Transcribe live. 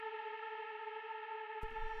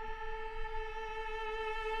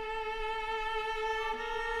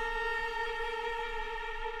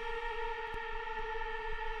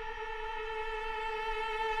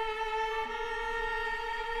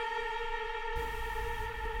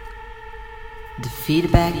The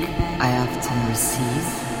feedback I often receive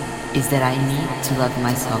is that I need to love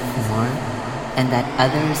myself more and that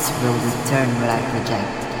others will return what I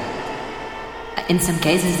project. In some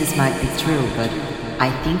cases this might be true, but I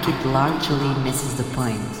think it largely misses the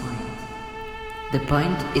point. The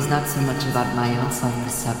point is not so much about my own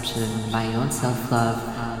self-perception, my own self-love,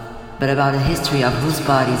 but about a history of whose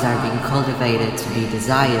bodies are being cultivated to be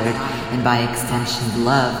desired and by extension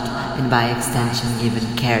loved and by extension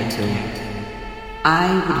given care to.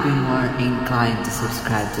 I would be more inclined to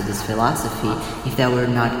subscribe to this philosophy if there were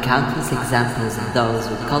not countless examples of those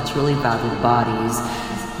with culturally valued bodies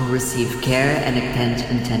who receive care and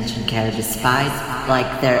attention care despite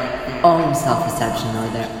like their own self-perception or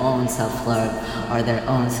their own self-love or their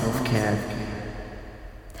own self-care.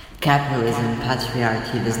 Capitalism,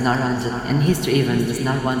 patriarchy does not want to, and history even does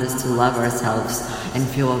not want us to love ourselves, and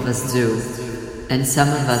few of us do. And some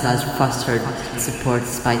of us are fostered support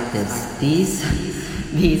despite this. These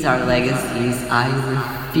are legacies I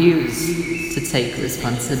refuse to take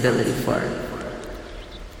responsibility for.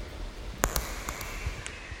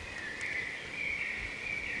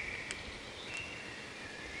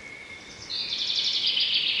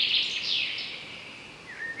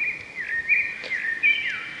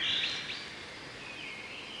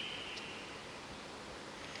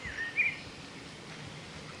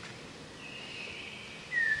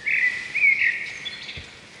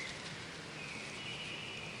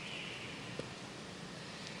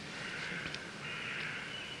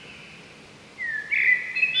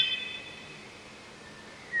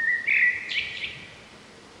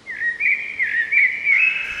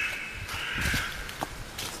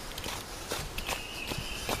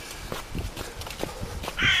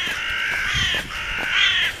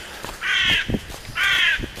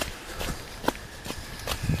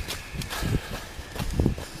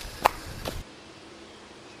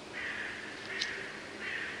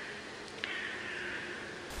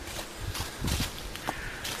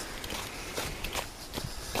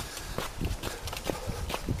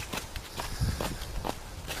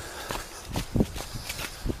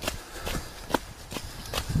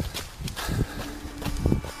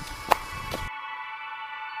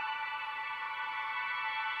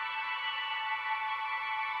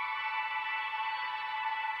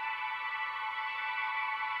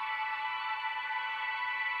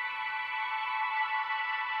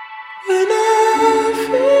 When I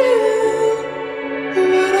feel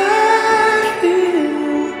what I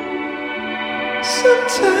feel,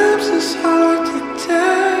 sometimes it's hard to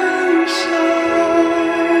tell you so.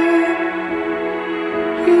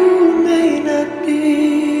 You may not be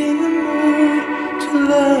in the mood to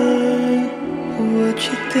learn what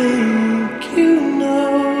you think you know.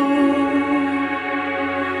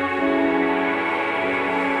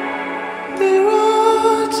 There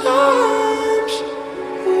are times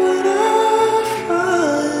when I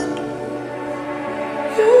find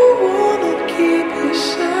you wanna keep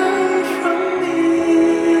yourself from me.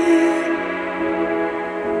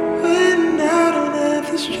 When I don't have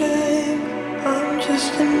the strength, I'm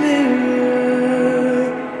just a mirror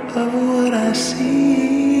of what I see.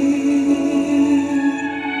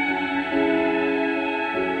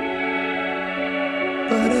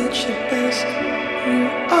 But at your best, you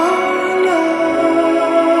are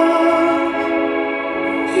love.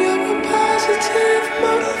 You're a positive,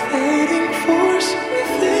 motivating force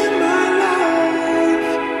within my life.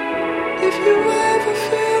 If you ever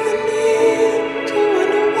feel the need to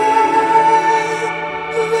wonder why,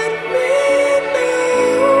 let me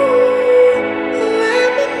know. Let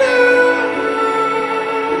me know.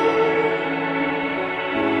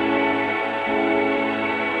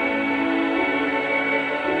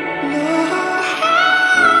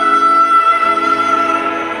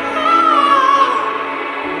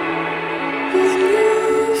 When you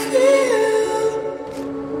feel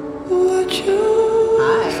what you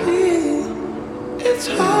feel, it's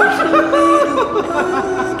hard for me to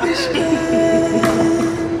understand.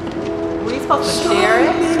 Were you supposed to share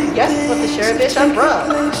it? Yes, you're supposed to share it, bitch. I'm broke.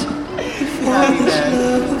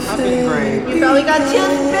 I've been great. You probably got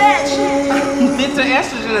chills, bitch. Bits of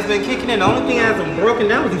estrogen has been kicking in. The only thing that hasn't broken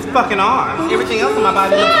down was these fucking arms. Everything else in my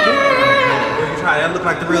body looks good. You try that look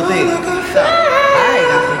like the real thing. So, I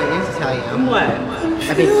got some good news to tell you. What?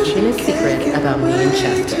 I've been keeping a secret about me and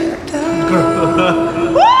Chester.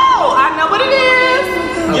 Woo! I know what it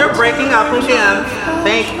is. You're breaking up with him.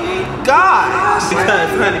 Thank you. God. Because,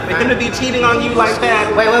 honey, for him to be cheating on you like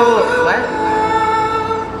that. Wait, what?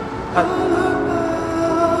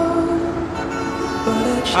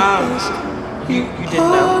 You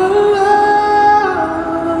didn't know?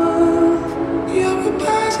 You're a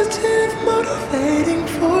positive, motivating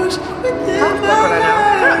force within How the fuck would I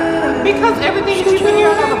know? Because everything that you've been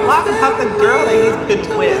hearing on the block is about the girl that he's been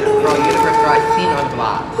with. Bro, you're the first girl I've seen on the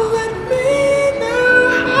block. Let me know.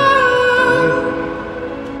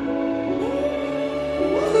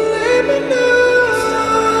 Let me know.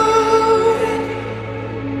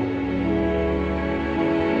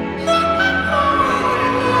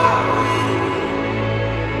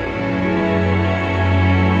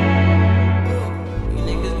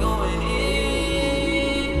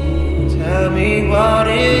 Tell me what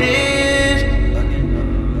it is.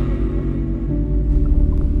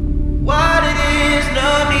 What it is,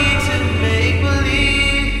 no need to make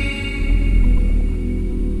believe.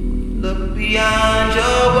 Look beyond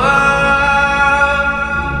your world.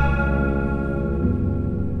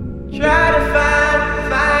 Try to find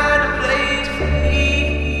a place for me.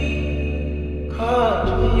 'Cause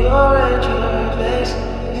when you're at your best,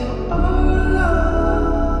 you are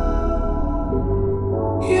alone.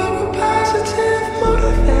 You're a positive,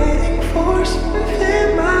 motivating force within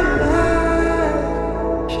my life.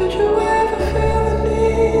 Should you ever feel the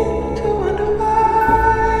need to wonder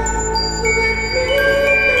why, let me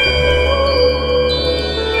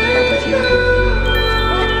In love with you.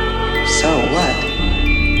 So what?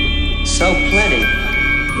 So plenty.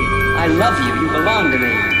 I love you. You belong to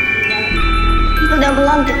me. People don't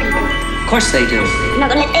belong to people. Of course they do. I'm not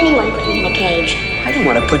gonna let anyone put me in a cage. I don't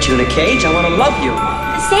want to put you in a cage. I want to love you.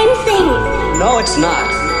 The same thing. No, it's not.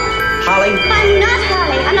 Holly, I'm not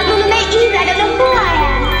Holly. I'm not Luna May either. I don't know who I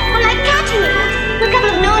am. I'm like Cathy. We're a couple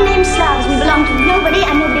of no-name slobs. We belong to nobody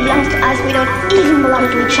and nobody belongs to us. We don't even belong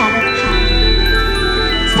to each other.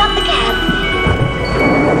 Stop the cab.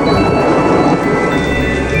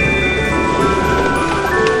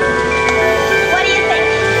 What do you think?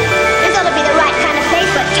 This ought to be the right kind of place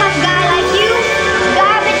for a tough guy like you.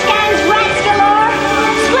 Garbage cans, rats galore.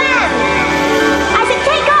 Slam! I said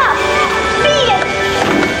take off. Beat it.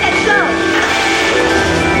 Let's go.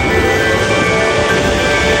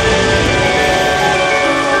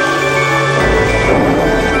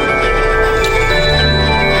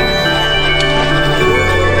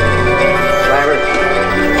 driver.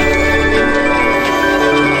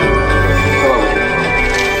 Go away.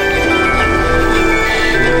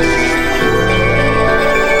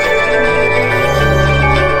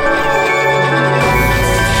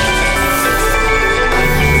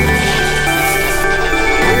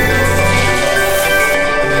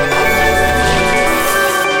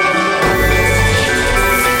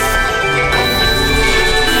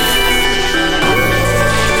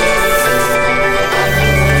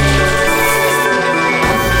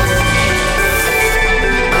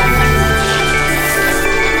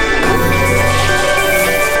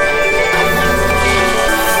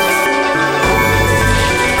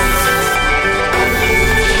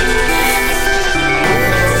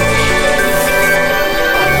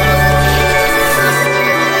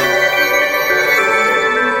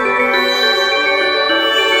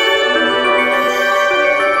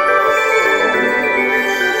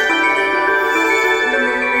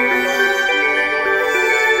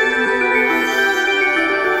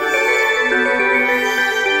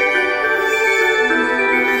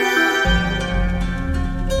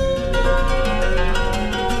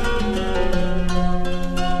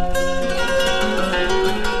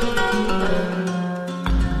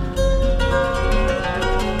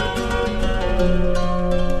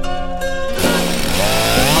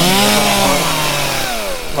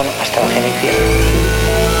 Bueno, hasta bajar el infierno.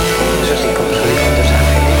 Eso sí, como soy con dos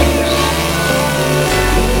ángeles,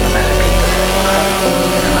 no me arrepiento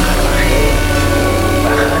de bajar, bajé.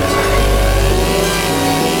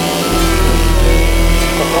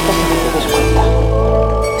 Te tratas de que te des cuenta.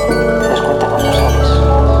 Te das cuenta cuando sales,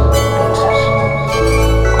 piensas,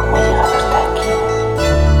 ¿cómo he llegado hasta aquí?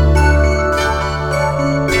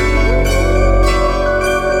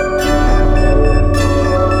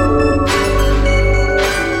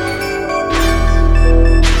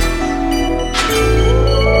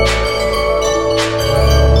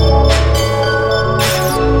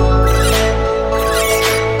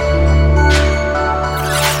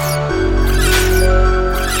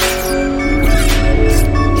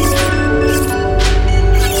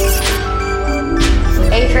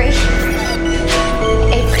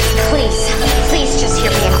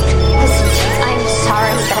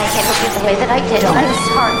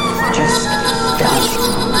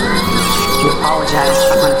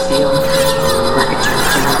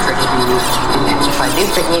 do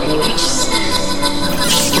forgive you.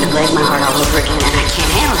 It's gonna break my heart all over again, and I can't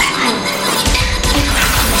handle that. I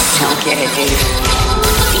don't get it, dude.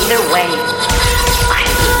 Either way, I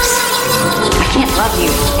lose. I can't love you,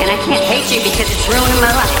 and I can't hate you because it's ruining my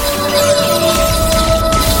life.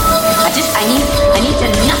 I need to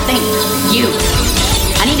nothing you.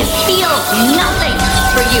 I need to feel nothing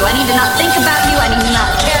for you. I need to not think about you. I need to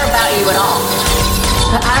not care about you at all.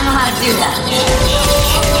 But I don't know how to do that.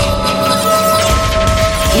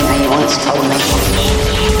 You know, you once told me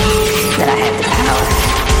that I had the power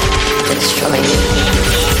to destroy you.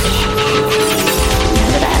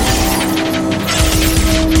 Remember that?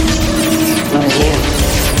 It was you.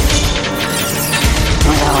 It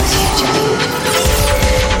was always you, Johnny.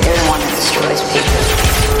 You're the one that destroys people.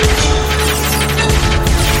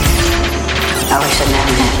 I wish I'd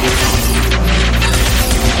never met you.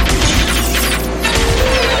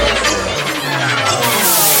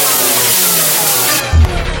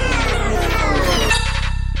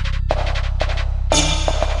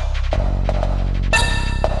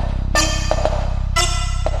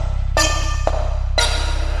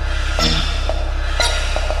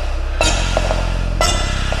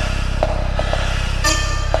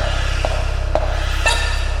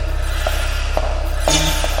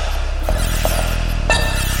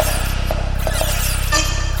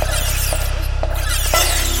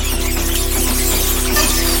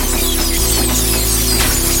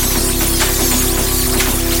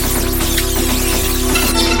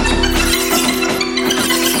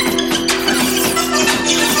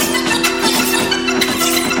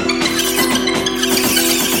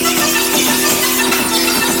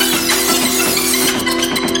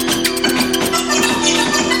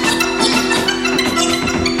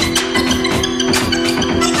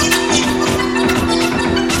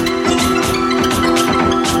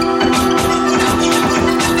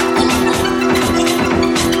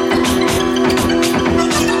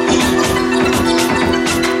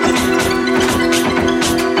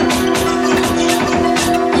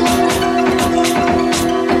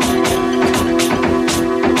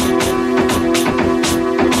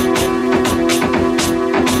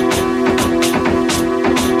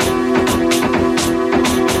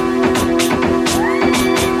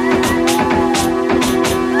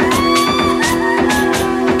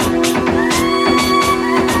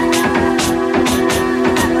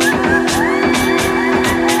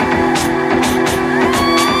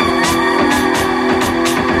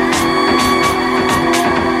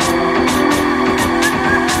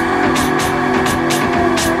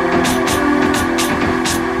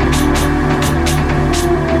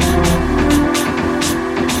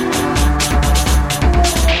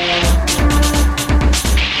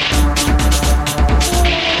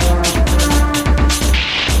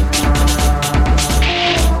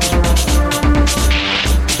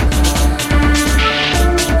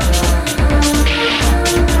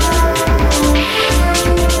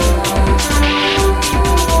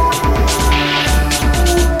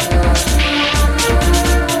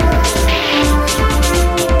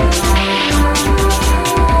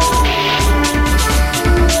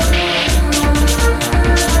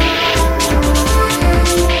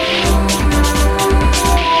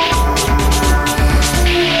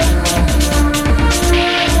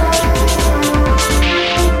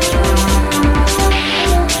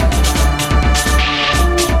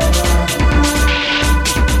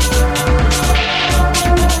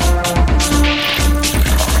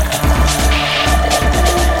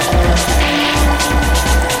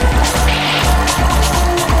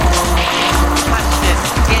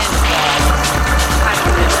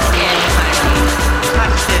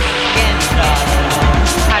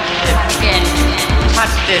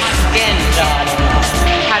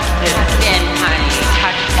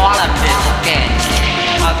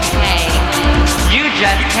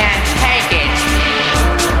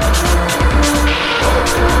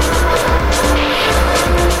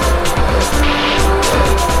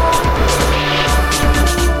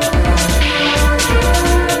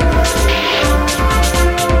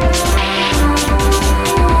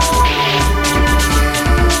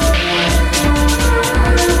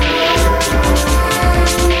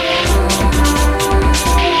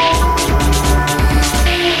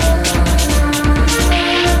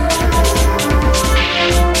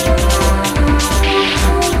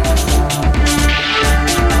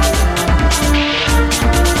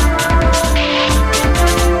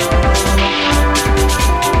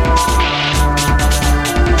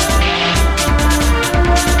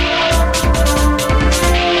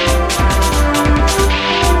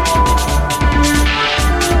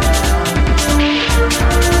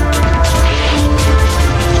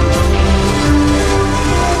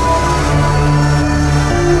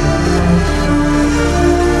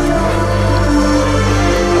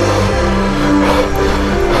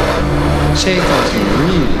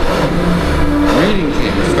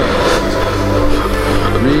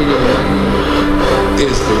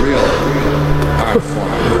 is the real art form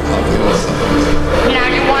of innocence. Now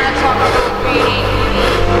you want to talk about reading?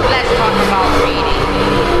 Let's talk about reading.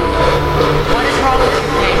 What is wrong with you,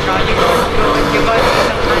 Pedro? You're going through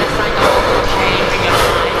some kind of psychological change in your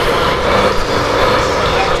mind.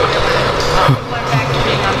 Going back to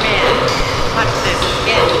being a man. Touch this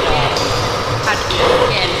skin, dog. Touch this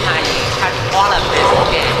skin, honey. Touch all of this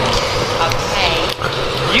skin. Okay?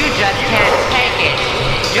 You just can't take it.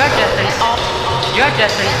 You're just an off. You're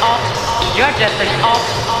just an off. You're just an off.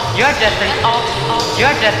 You're just an off.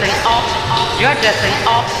 You're just an off. You're just an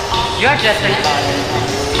off. You're just an off.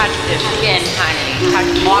 Touch this skin, honey.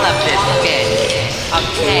 Touch all of this skin.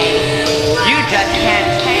 Okay? You just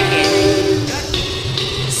can't take it.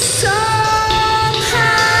 Somehow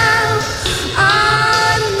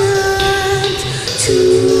I'm meant to,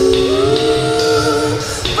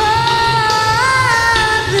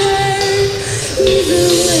 but then either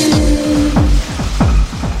way.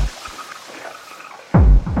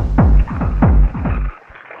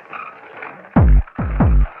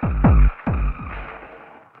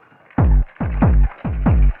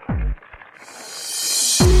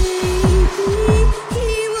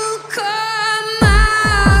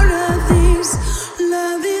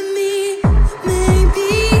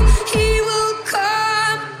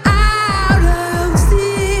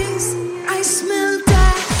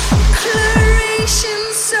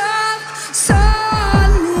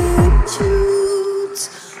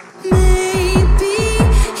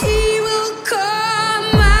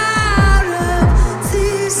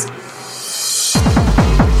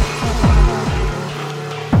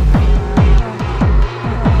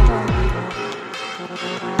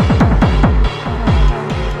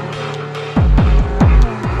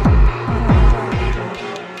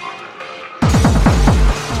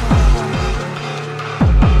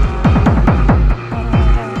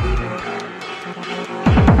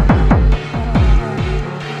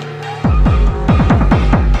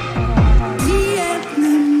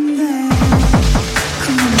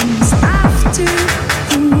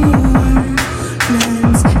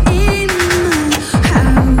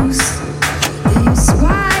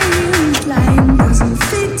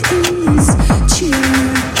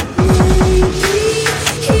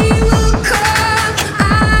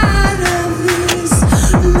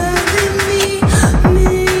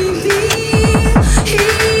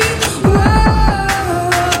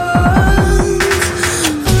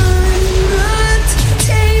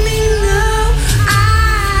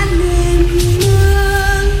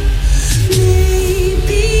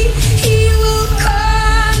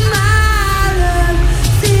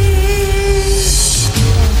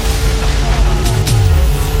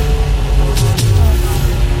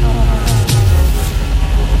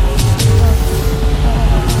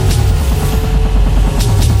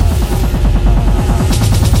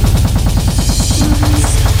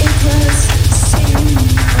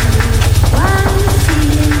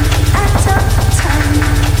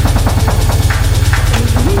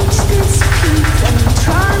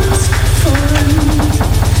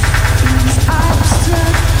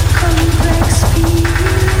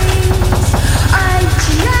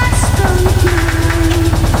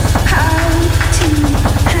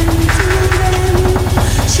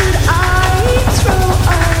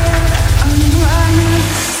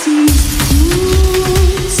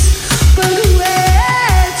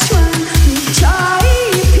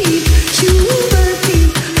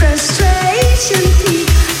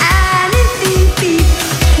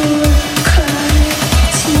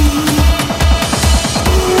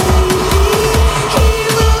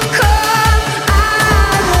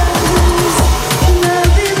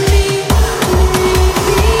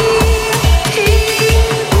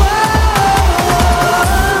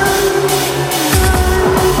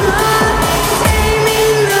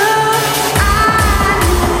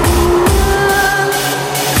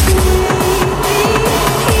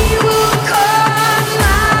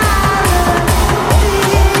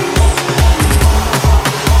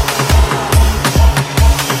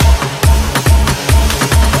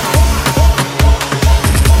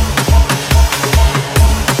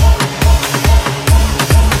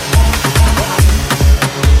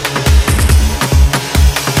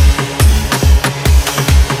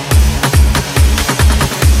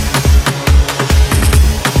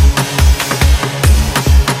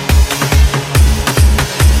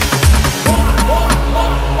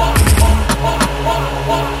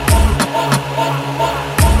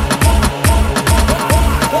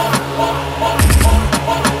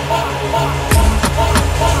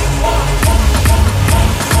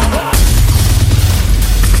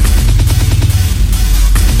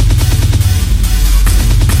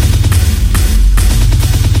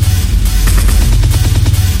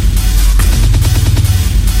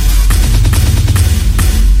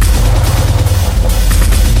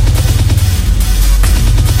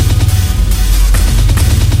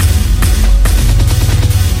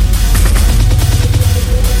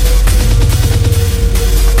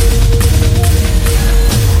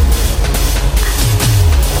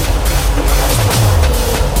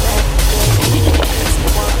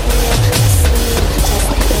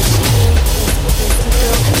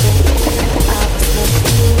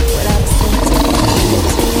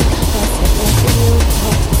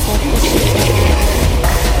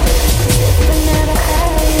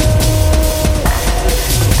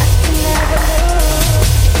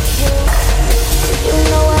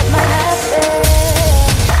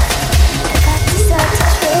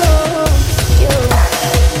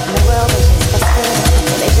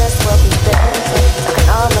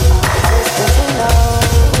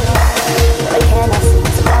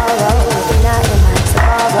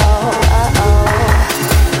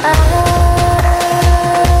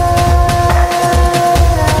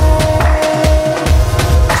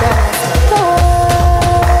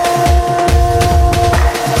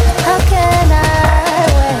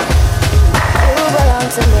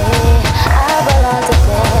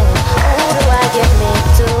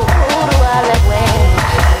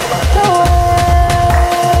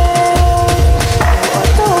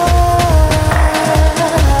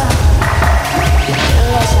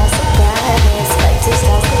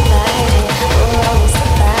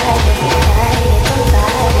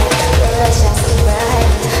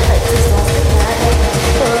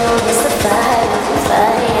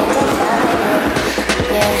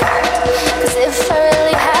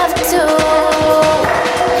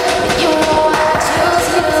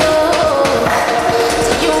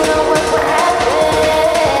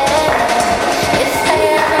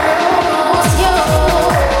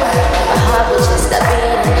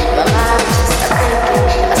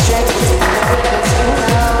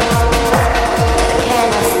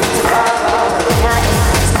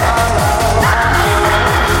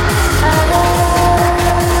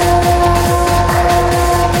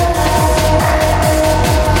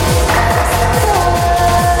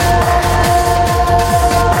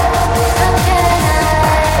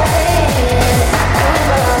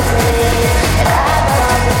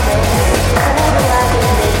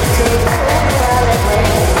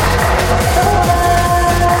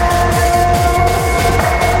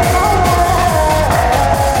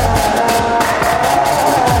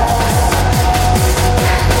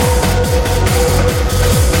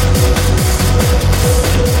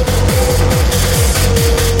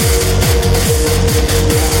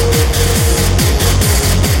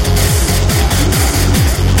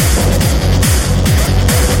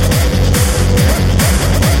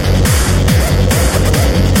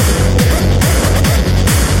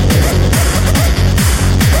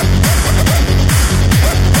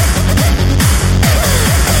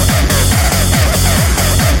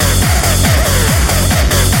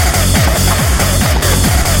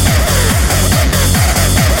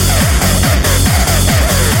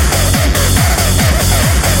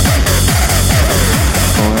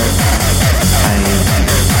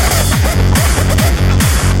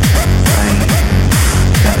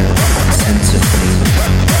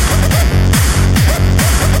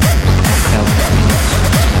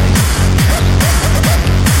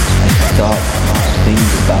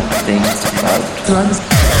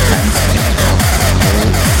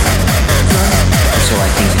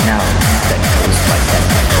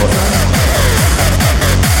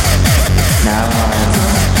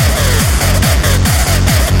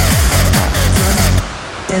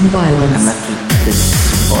 violence. I'm left with this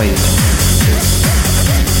void.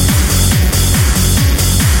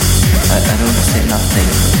 I don't want to say nothing.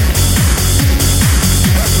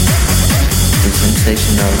 The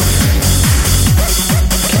sensation of,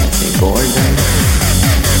 can I say boredom?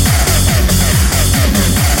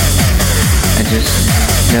 I just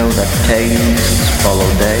know that days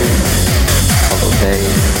follow days, follow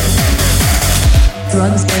days.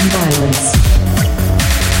 Drugs and violence.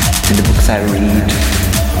 In the books I read,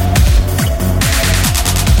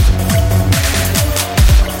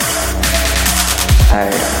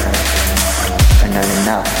 I know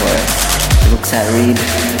enough where the books I read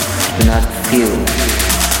do not feel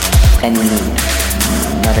any need,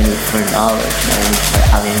 not a need for knowledge, not a need for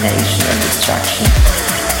alienation or distraction.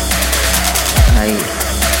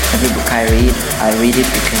 Every book I read it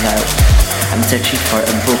because I'm searching for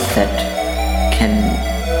a book that can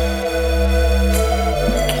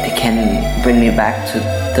bring me back to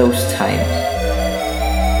those times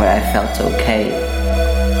where I felt okay.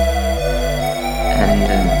 And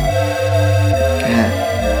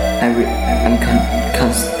I'm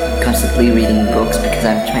constantly reading books because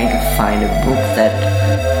I'm trying to find a book that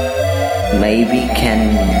maybe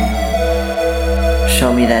can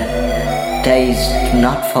show me that days do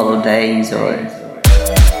not follow days, or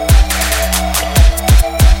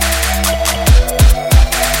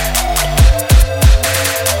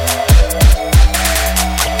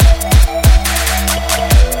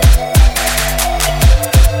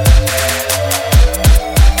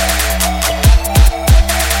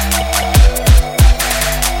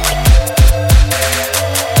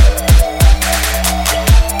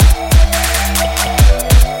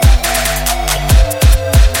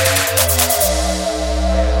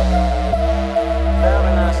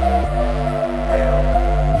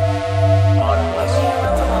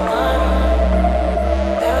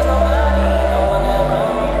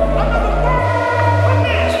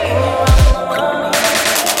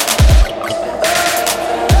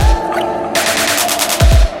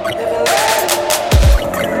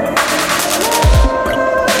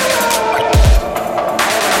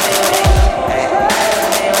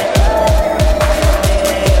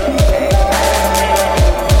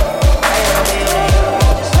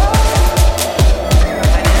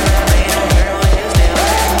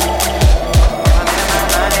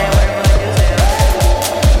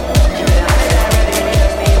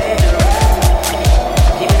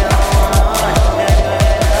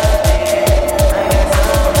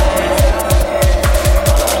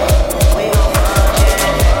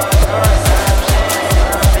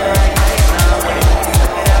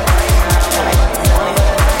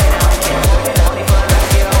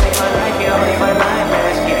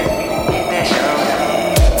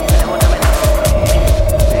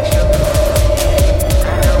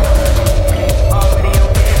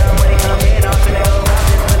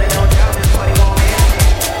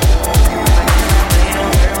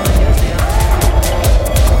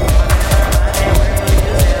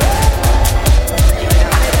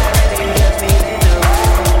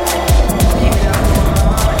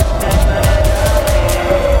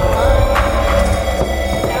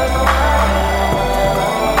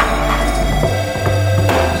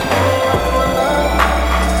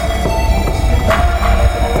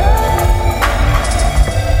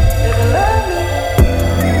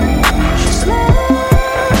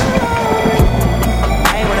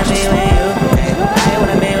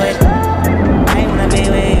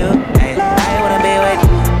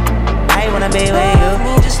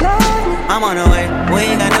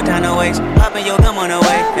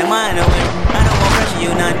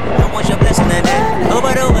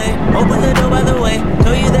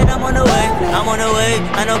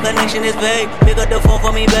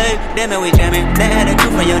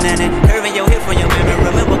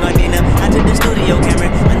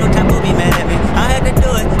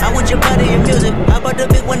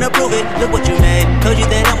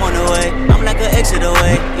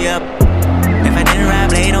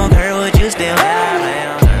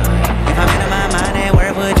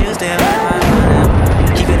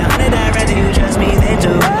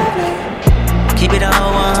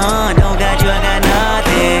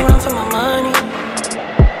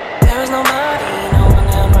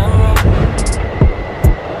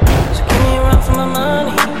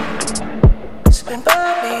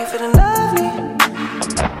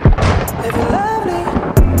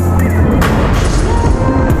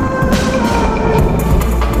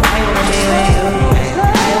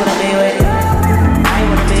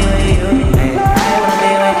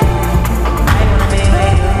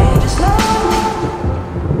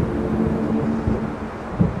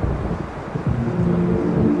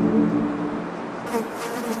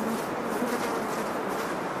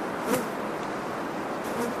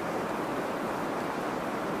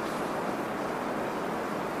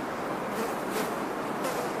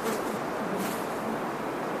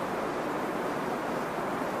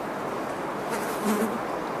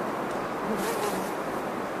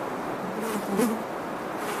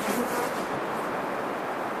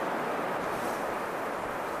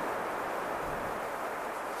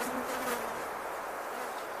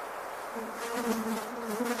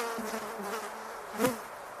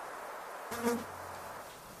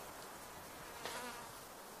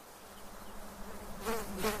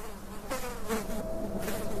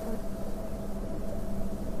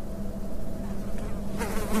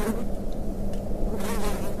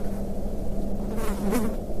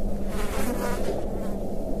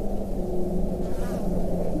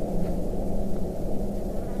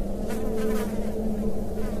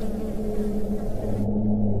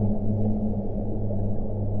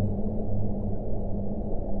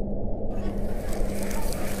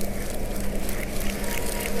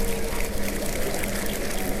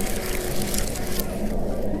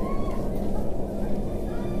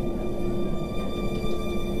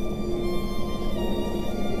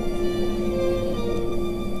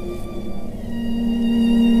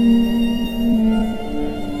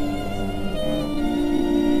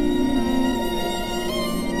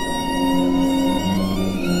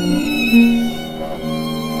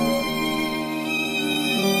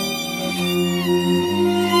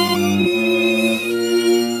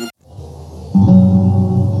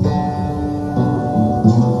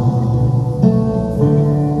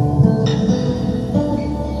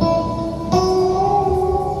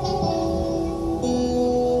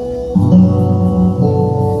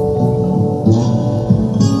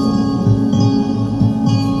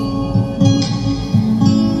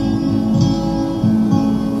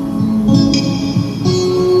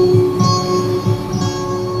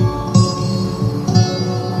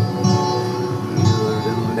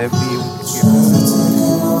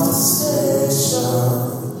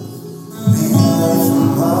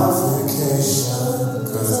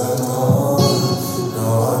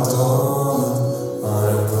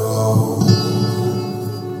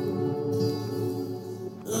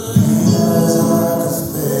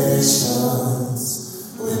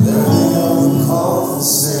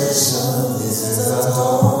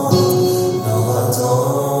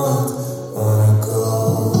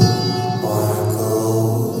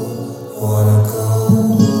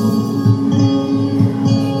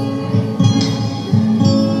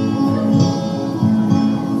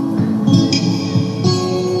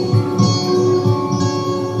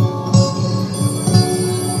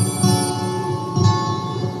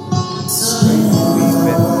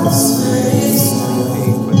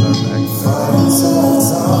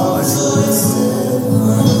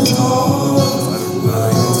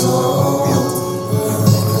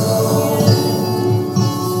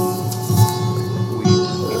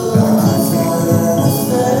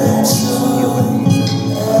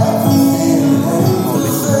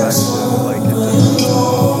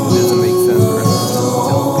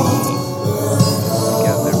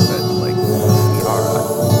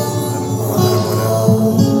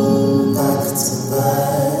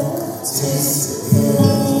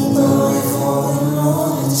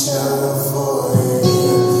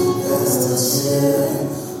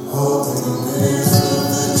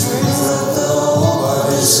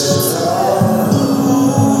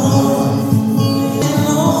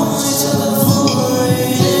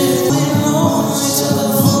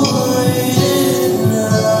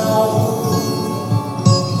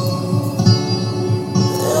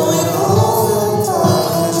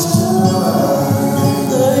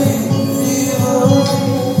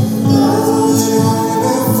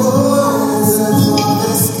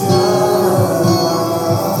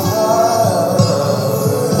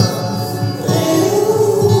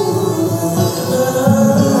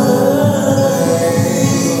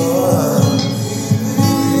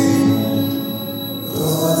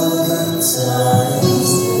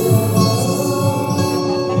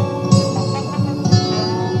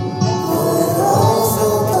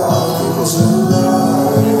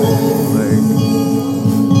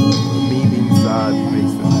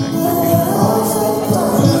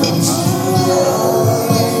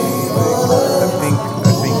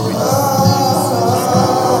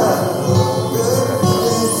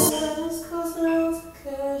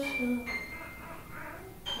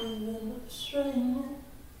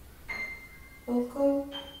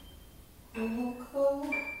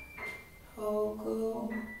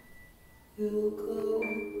You go.